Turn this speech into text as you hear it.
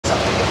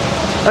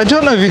I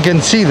don't know if you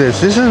can see this.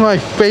 This is my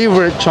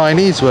favorite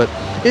Chinese word.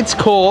 It's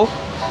called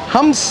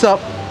hum sup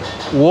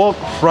wok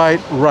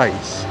fried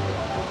rice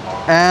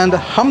and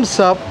hum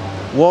sup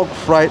wok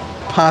fried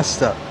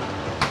pasta.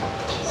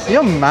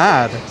 You're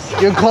mad.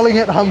 You're calling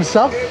it hum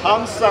sup?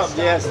 Hum sup,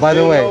 yes. By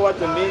the way, you know what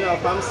the meaning of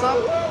hum sup?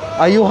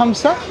 Are you hum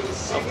sup?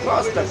 Of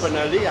course,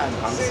 definitely I'm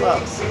hum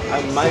sup.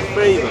 I'm my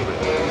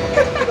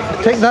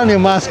favorite. Take down your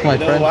mask, my You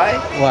know friend. why?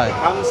 Why?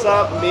 Hum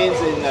sup means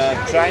in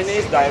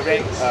Chinese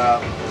direct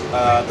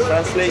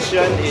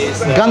translation is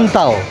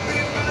Gantao.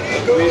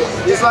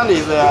 This one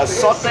is a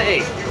salted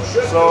egg,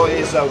 so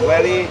it's a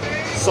very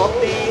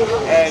salty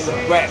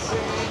and wet.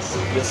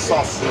 The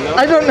sauce, you know.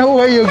 I don't know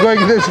where you're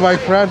going this, my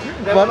friend,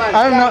 but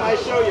I'm not. I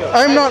show you.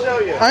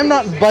 I'm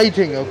not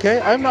biting. Okay,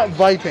 I'm not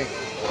biting.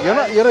 You're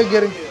not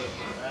getting.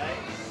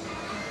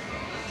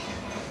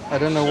 I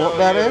don't know what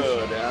that is.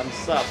 The hum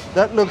sup.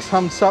 That looks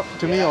hum sup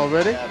to me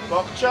already.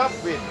 Pork chop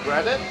with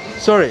breaded.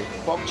 Sorry.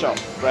 Pork chop,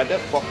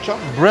 breaded pork chop.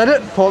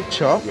 Breaded pork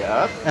chop.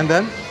 Yeah. And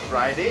then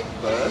Fried it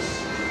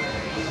first.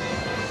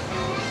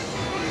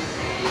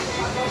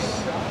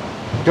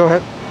 go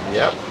ahead.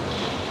 Yep.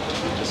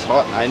 It's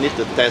hot. I need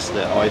to test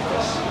the oil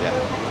first.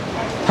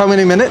 Yeah. How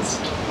many minutes?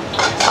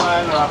 This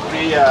one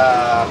roughly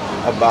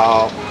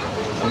about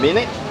a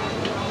minute.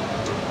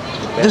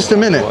 Just a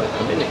minute.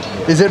 A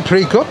minute. Is it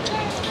pre-cooked?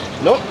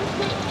 No,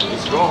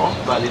 it's raw,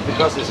 but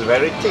because it's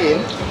very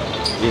thin,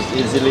 it's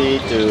easily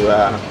to.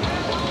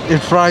 It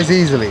fries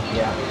easily.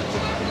 Yeah.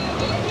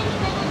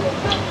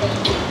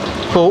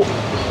 For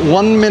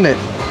 1 minute.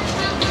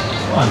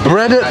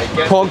 Breaded I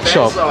guess pork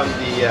chop. depends on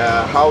the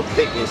how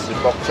thick is the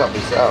pork chop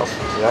itself.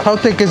 Yeah. How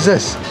thick is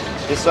this?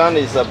 This one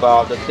is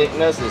about the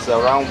thickness is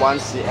around 1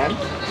 cm.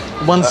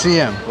 1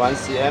 cm. 1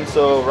 cm,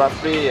 so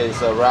roughly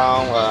is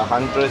around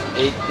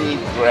 180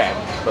 gram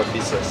per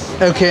pieces.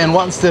 Okay, and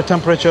what's the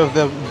temperature of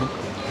the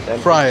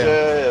fryer?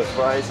 The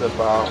fry is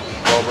about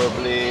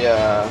probably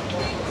around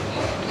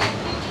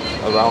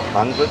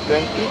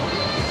 120.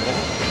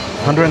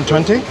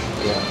 120?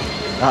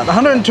 Yeah.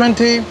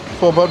 120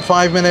 for about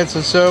 5 minutes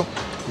or so.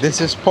 This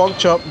is pork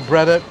chop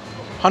breaded,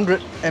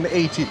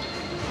 180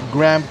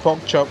 gram pork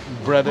chop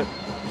breaded,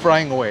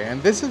 frying away.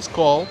 And this is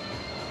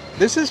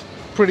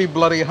pretty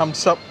bloody hum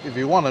sup if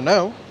you want to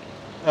know.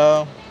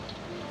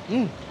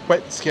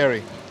 Quite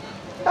scary.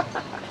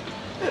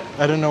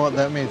 I don't know what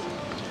that means.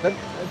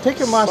 Take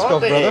your mask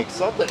off, brother.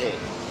 Salted egg.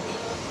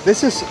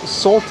 This is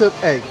salted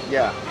egg.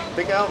 Yeah.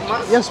 Take out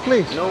mask? Yes,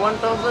 please. No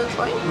 1,000 is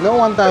fine? No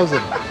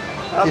 1,000.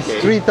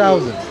 It's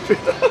 3,000.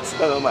 3,000,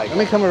 oh my Let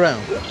me god. come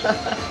around.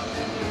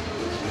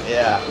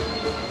 Yeah.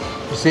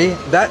 You see,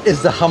 that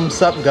is the hum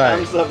sup guy.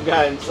 Thumbs up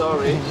guy, I'm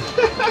sorry.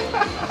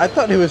 I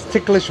thought he was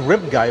ticklish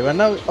rib guy. Well,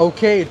 now,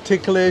 okay,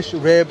 ticklish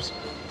ribs,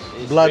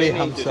 It's bloody raining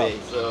hum sup. today,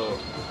 so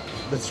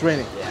That's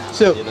raining. yeah,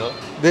 So, you know.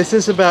 this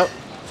is about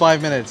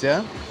 5 minutes,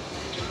 yeah?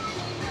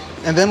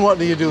 And then what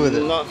do you do with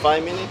it? Not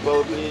 5 minutes,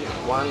 probably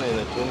 1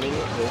 and 2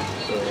 minutes.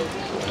 So you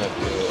have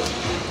to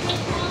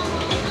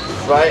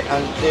fry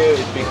until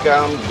it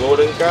becomes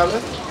golden color.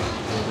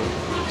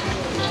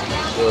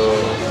 So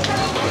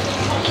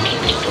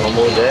it's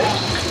almost there.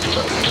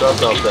 But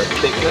because of the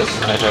thickness,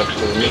 I have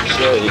to make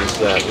sure it's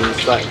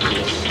inside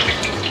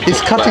is.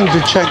 He's cutting to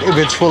check if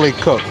it's fully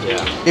cooked.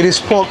 Yeah. It is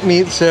pork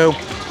meat, so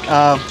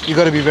you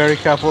got to be very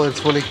careful it's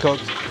fully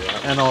cooked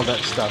and all that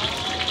stuff.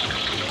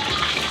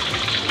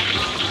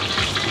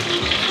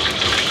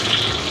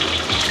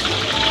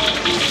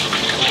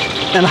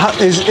 And how,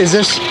 is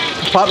this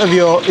part of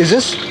your? Is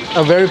this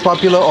a very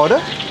popular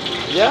order?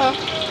 Yeah.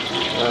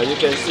 You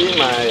can see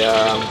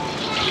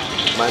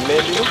my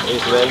menu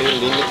is very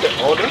limited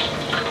order.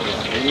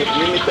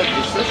 Limited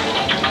pieces.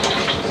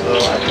 So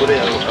I put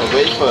it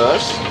away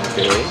first.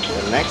 Okay.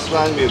 The next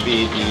one will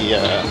be the.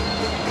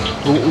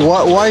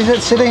 Why is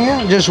it sitting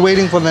here? Just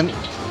waiting for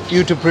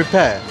you to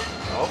prepare.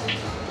 Oh,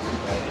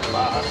 very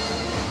fast.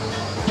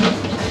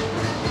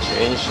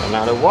 Change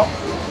another wok.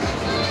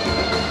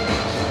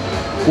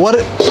 What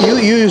you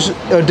use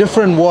a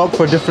different wok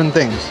for different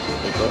things?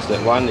 Because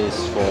that one is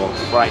for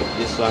fried.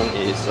 This one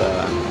is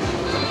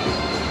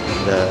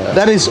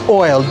That is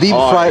oil, deep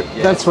Oil, fried.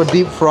 yes. That's for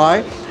deep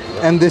fry,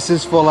 and this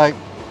is for like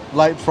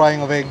light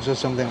frying of eggs or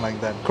something like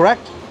that.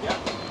 Correct? Yeah.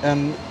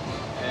 And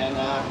And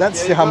that's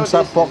here the you go. hum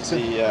sup This box.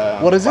 is the,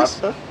 What is this?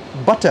 butter.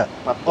 Butter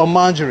Butter. or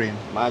margarine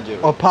Margarine.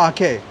 or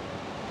parquet.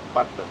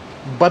 Butter.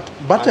 Butter.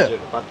 Butter.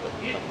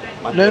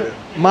 No,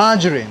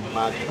 margarine.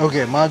 Margarine.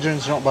 Okay, margarine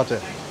is not butter.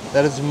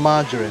 That is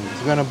margarine.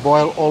 It's going to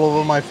boil all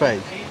over my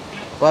face.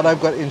 But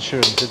I've got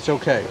insurance. It's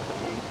okay.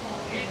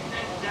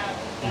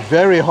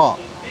 Very hot.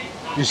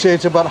 You say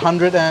it's about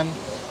 100 and...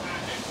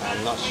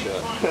 I'm not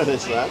sure.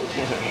 This one.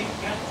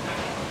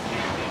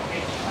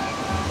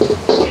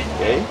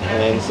 Okay,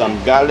 and some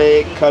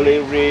garlic, curry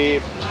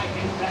rib,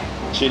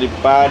 chili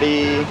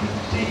padi,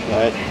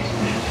 right?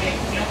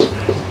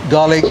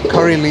 Garlic,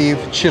 curry leaf,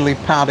 chili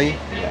patty.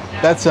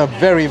 Yeah. That's a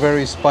very,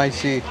 very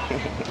spicy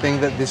thing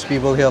that these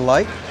people here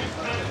like.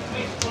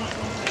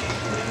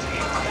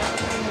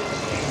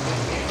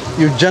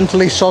 You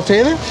gently saute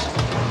it?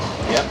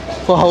 Yep.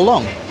 For how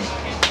long?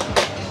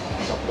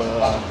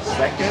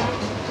 Second.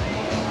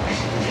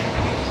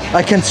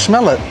 I can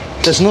smell it.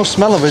 There's no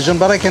smell-o-vision,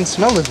 but I can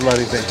smell this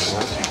bloody thing.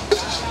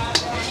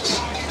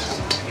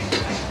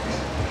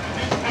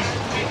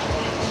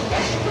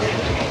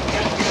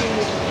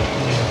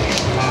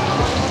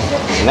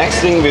 Next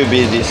thing will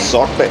be the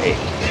salted egg.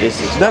 This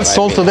is That's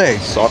salted egg.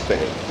 Salted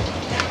egg.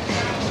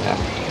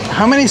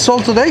 How many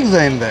salted eggs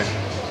are in there?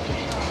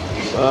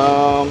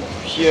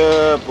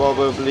 Here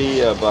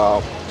probably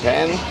about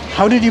 10.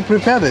 How did you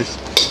prepare this?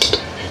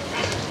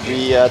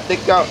 We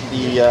take out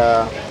the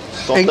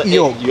salted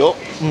egg yolk.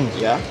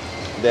 Yeah.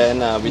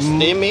 Then we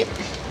steam it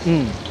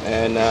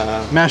and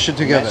Mash it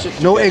together. mash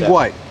it No egg together.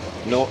 white.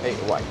 No egg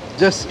white.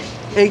 Just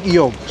egg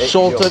yolk. Egg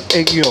Salted yolk.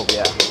 egg yolk.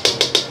 Yeah.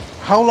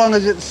 How long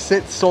does it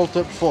sit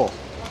salted for?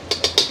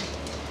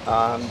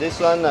 This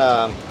one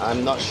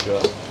I'm not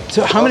sure.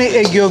 So how many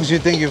egg yolks do you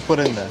think you've put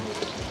in there?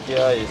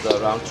 Here is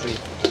around 3.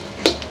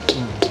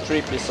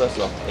 3 pieces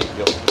of egg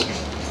yolk.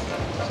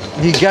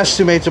 He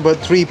guesstimates about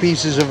 3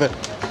 pieces of it.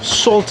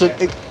 Salted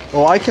egg.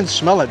 Oh, I can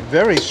smell it.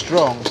 Very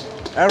strong.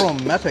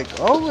 Aromatic.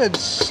 Oh,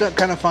 it's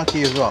kind of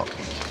funky as well.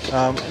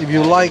 If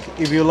you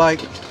like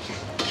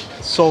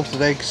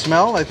salted egg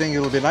smell, I think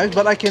it'll be nice.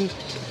 But I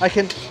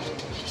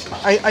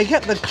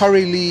get the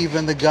curry leaf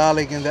and the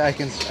garlic, and I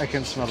can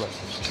smell it.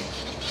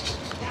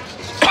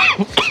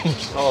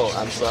 Oh,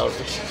 I'm sorry.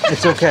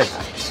 It's okay.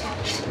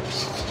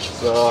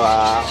 So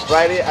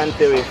fry it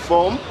until it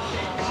foam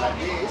like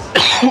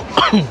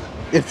this.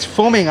 It's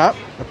foaming up.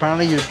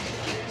 Apparently, you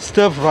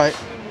stir fry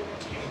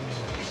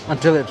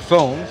until it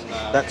foams.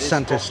 That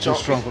scent is too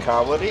strong.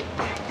 Cover it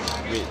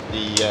with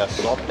the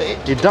sauté.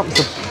 You dump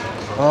the.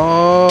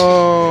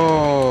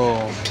 Oh,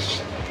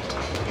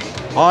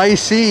 I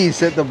see,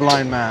 said the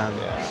blind man.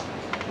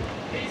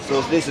 Yeah.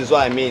 So this is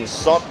what I mean.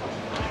 Salt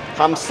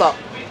comes up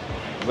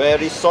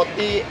very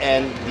salty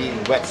and the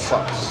wet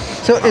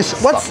sauce. So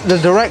what's the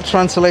direct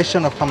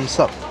translation of hum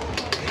sap?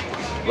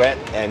 Wet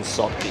and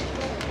salty.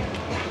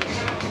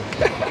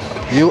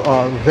 You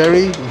are a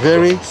very,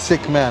 very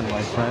sick man,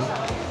 my friend.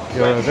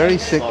 You're a very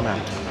sick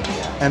man.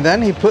 And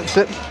then he puts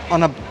it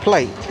on a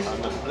plate.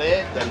 On the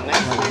plate, the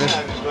next thing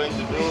I'm going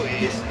to do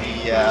is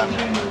the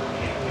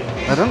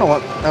I don't know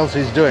what else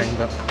he's doing,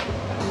 but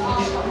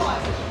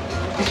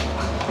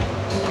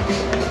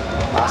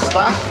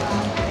pasta.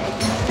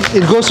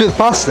 it goes with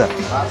pasta.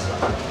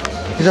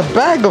 There's a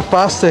bag of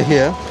pasta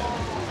here.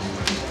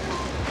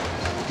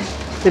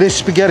 It is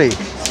spaghetti.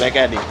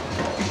 Spaghetti.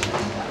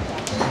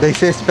 They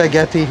say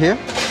spaghetti here.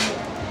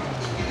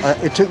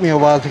 It took me a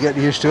while to get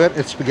used to it.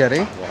 It's spaghetti.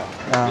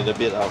 Yeah. A little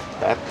bit of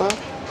pepper.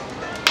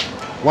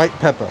 White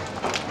pepper.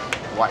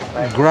 White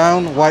pepper.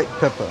 Ground white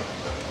pepper.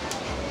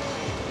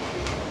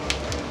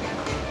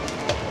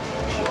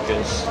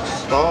 Chicken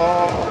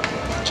stock.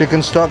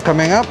 Chicken stock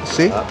coming up.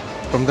 See?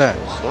 From there.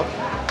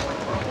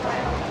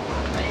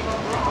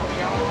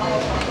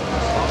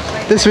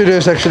 This video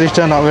has actually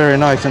turned out very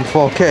nice in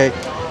 4K.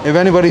 If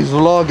anybody's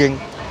vlogging,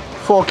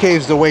 4K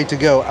is the way to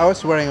go. I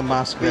was wearing a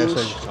mask there, so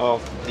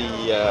of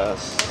the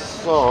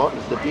salt,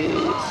 the bit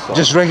salt.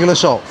 just regular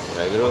salt.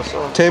 Regular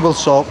salt. Table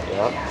salt.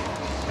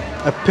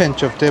 Yeah. A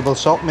pinch of table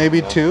salt,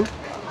 maybe 2.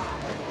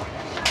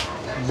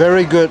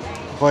 Very good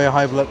for your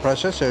high blood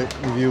pressure. So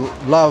if you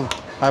love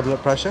high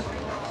blood pressure,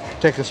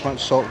 take as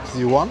much salt as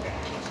you want.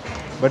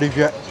 But if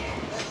you're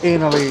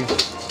anally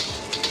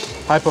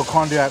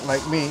hypochondriac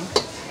like me,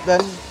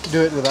 then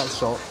do it without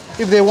salt.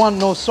 If they want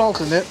no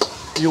salt in it,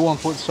 you won't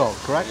put salt,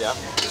 correct? Yeah.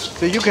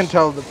 So you can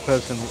tell the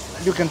person,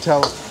 you can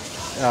tell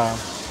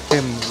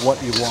him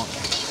what you want.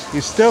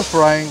 You're stir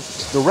frying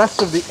the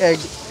rest of the egg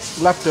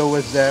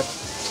leftovers there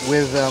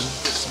with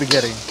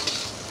spaghetti.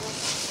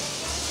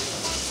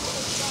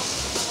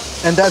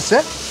 And that's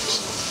it?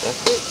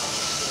 That's it.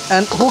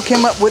 And who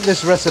came up with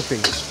this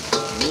recipe?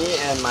 Me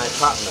and my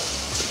partner.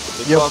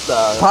 Your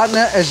Because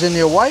partner as in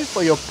your wife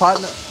or your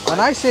partner? When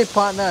I say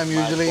partner, I'm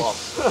usually,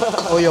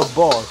 or your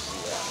boss.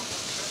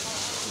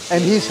 Yeah.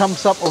 And he's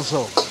hums up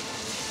also.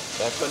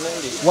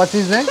 Definitely. What's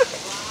his name?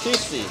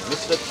 TC,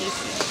 Mr. TC.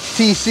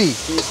 TC.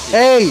 TC.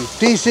 Hey,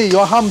 TC,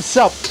 you're hums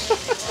up.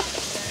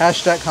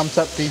 Hashtag hums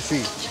up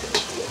TC.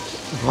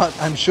 But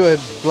I'm sure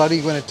it's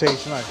bloody going to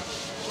taste nice.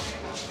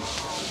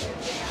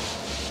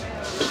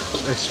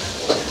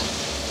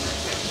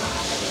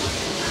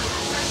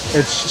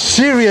 It's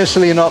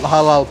seriously not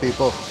halal,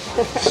 people.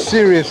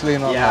 Seriously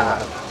not Yeah,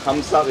 halal.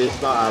 thumbs up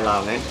is not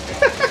allowed, eh?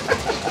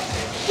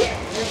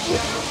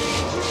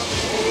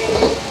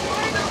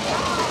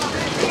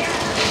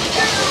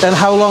 And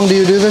how long do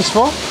you do this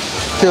for?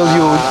 Till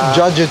you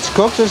judge it's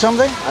cooked or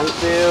something?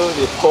 Until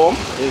the foam,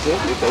 is it?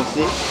 You can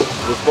see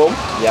the foam.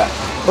 Yeah.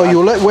 Or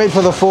you wait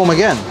for the foam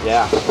again?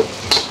 Yeah.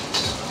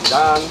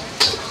 Done.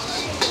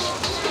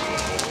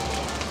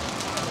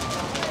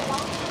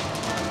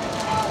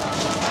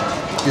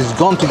 He's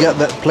gone to get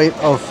that plate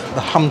of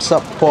the hums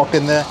up pork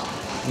in there.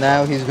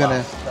 Now he's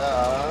gonna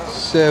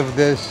serve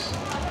this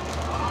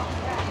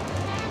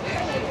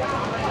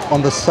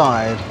on the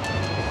side.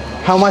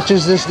 How much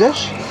is this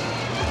dish?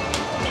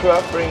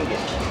 12 ringgit.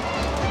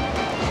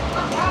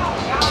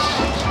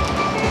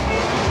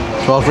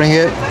 12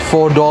 ringgit,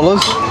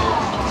 $4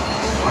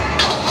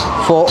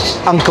 for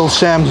Uncle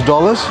Sam's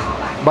dollars.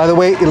 By the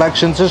way,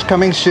 elections is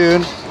coming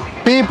soon.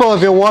 People,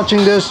 if you're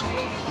watching this,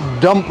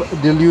 dump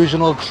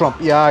delusional Trump.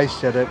 Yeah, I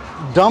said it.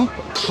 Dump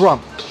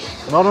Trump.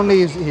 Not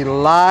only is he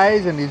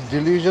lies and he's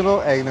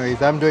delusional,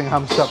 anyways, I'm doing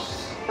hums up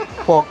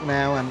pork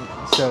now, and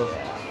so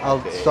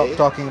I'll stop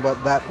talking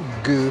about that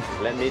goof.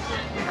 Let me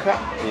cut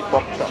the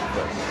pork chop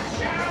first.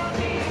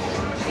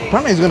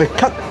 Apparently he's going to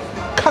cut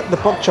the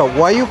pork chop.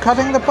 Why are you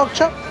cutting the pork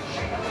chop?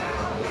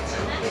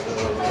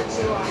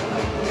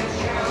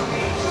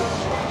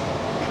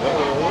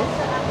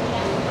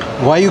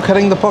 Why are you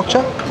cutting the pork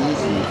chop?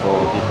 Easy for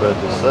people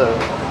to serve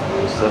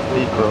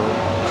people.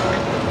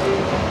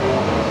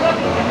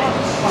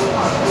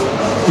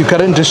 You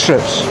cut it into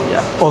strips?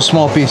 Yeah. Or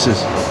small pieces?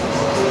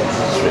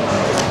 Strip.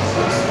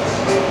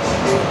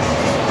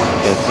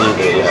 You can see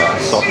the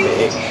salted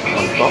egg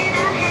on top.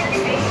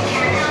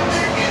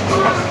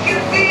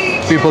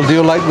 People, do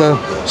you like the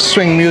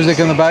swing music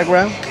in the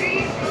background?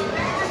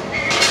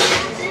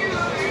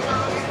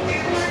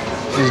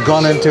 He's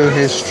gone into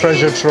his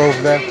treasure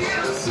trove there,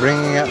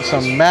 bringing out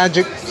some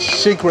magic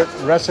secret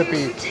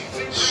recipe.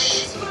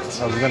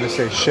 I was going to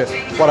say shit.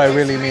 What I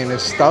really mean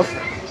is stuff.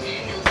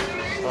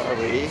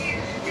 Sorry.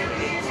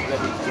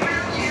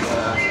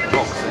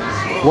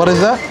 What is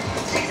that?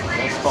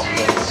 That's pork.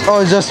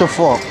 Oh, it's just a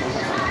fork.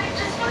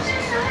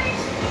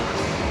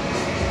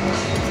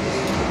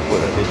 Put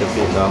a little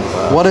bit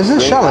of What is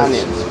it? Shallots?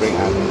 Spring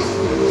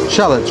onions.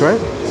 Shallots, right?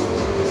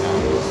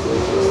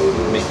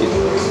 Make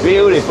it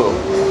beautiful.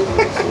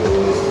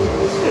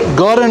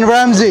 Gordon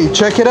Ramsay,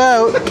 check it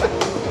out.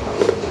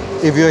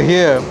 If you're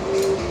here,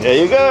 There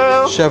you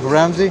go. Chef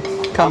Ramsay,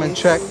 come and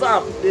check. Hums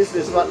up. This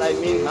is what I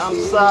mean.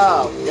 Hums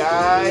up,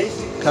 guys.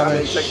 Come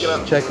and check it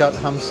out. check out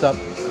Hums Up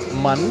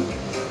Man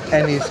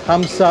and his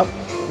Hums Up.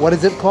 What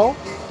is it called?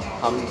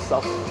 Hums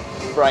up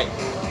fried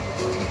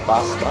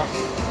pasta.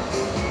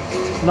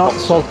 Not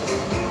salt.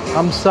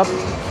 Hums Up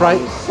fried,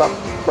 Hums up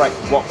fried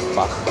pork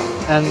pasta.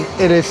 and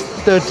it is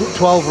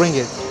 12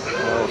 ringgit.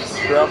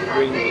 12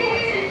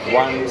 ringgit.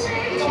 1, 2,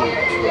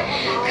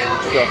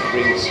 12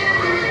 ringgit.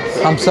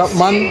 Hums Up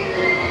Man,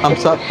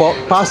 Hums Up pork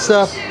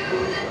pasta,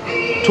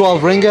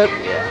 12 ringgit,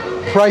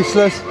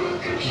 priceless.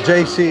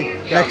 JC,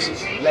 next.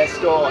 Let's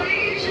go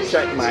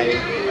check my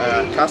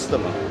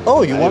customer.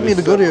 Oh, you want me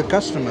to go to your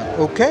customer?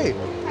 Okay,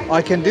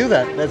 I can do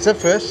that. That's a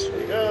first.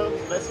 There you go.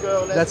 Let's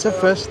go. That's a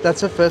first.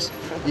 That's a first.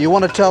 You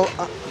want to tell?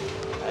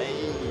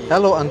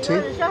 Hello,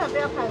 auntie.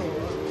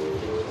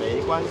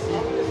 没关系，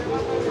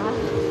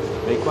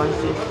没关系，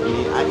你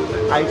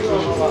IT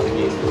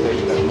你可以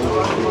的，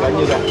唔緊要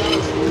嘅。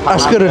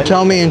 Ask her to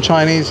tell me in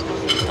Chinese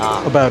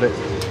about it.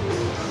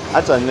 一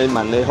陣你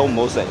問你好唔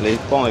好食，你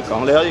幫佢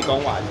講，你可以講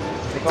華語，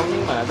你講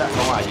英文又得，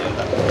講華語又得。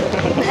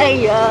哎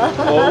呀，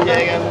冇嘢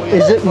嘅，冇嘢。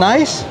 Is it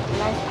nice?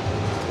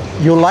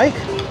 You like?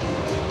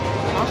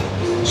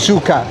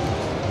 Suka.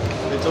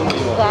 你中意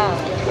喎？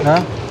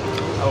 Huh?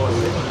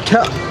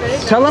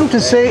 Tell him to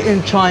say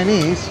in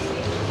Chinese.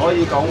 可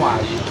以講華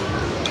語，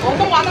廣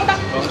東話都得，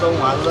廣東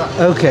話都得。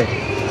 Okay.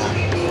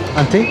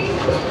 Auntie?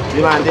 點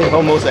啊啲好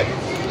唔好食？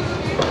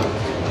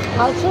好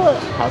吃。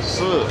好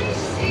吃。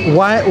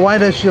 Why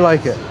does she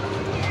like it?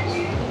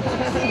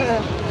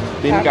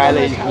 點解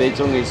你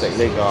中意食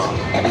呢個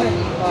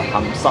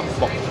鹹濕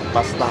薄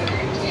pasta？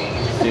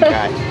 點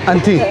解？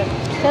 Auntie,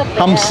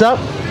 Hums Up.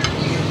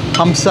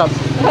 Hums Up.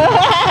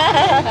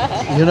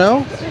 You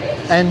know?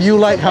 And you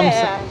like Hums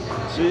Up.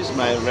 She's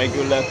my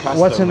regular customer.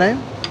 What's her name?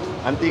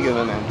 Auntie 叫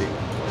咩名啲？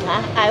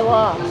啊，愛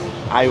我。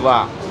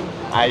Aiwa.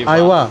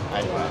 Aiwa.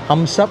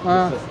 Hums Up.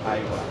 Aiwa.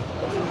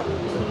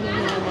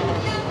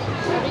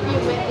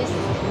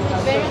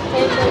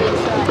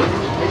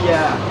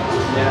 Yeah.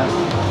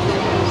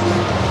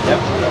 Yep.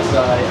 That's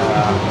why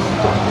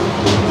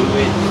do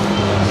it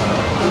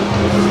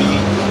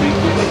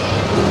pre-cooked.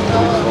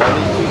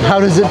 How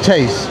does it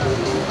taste?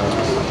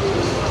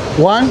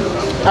 One,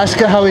 ask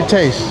her how it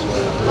tastes.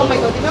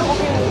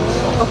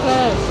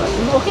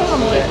 Ok, không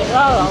mệt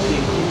đó.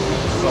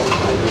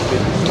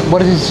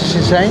 What is she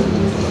saying?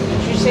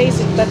 She says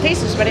the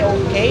taste is very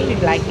okay. You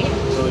like it?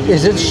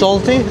 Is it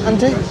salty,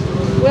 auntie?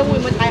 Well, 會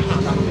唔會太鹹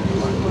啊？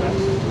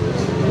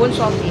碗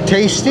爽啲，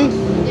 Tasty?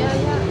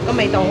 個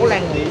味道好靚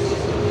喎。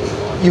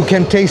 You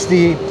can taste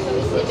the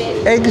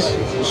eggs,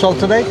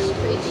 salted eggs.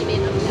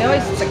 你可以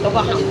食到個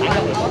鹹蛋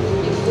嘅味道。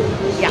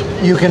呀，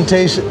 You can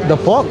taste the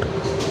pork.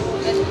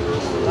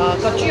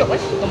 個豬肉咧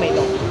個味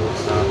道。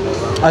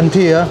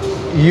 Auntie,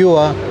 you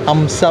are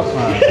Hums Up.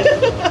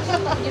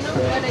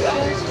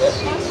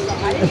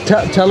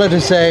 Tell her to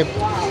say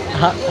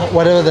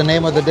whatever the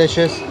name of the dish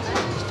is.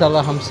 Tell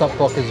her Hums Up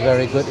pork is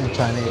very good in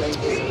Chinese.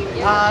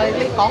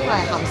 你講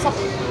係鹹濕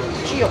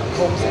豬肉好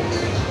食，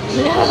你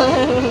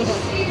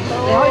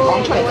可以講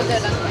出嚟。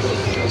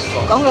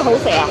講佢好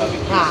食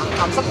啊！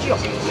鹹濕豬肉。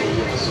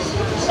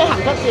即係鹹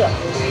濕豬肉。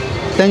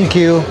 Thank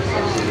you.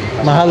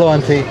 Mahalo,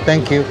 auntie.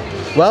 Thank you.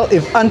 Well,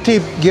 if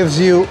auntie gives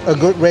you a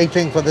good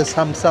rating for this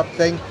Hums Up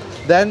thing,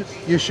 then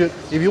you should,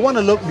 if you want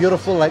to look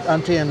beautiful like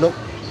auntie and look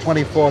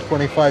 24,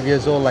 25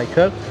 years old like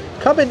her.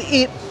 Come and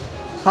eat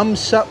hum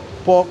sup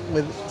pork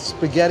with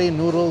spaghetti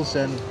noodles,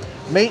 and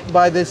made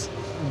by this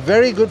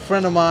very good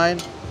friend of mine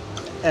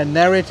and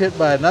narrated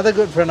by another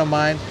good friend of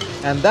mine,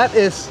 and that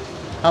is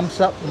hum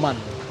sup man,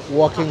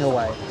 walking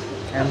away,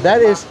 and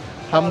that is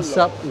hum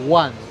sup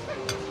one.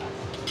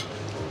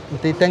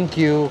 Thank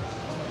you,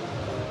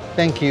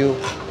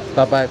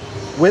 bye bye.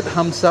 With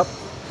hum sup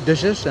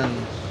dishes, and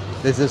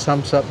this is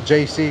hum sup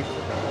JC.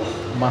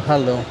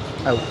 Mahalo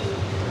out.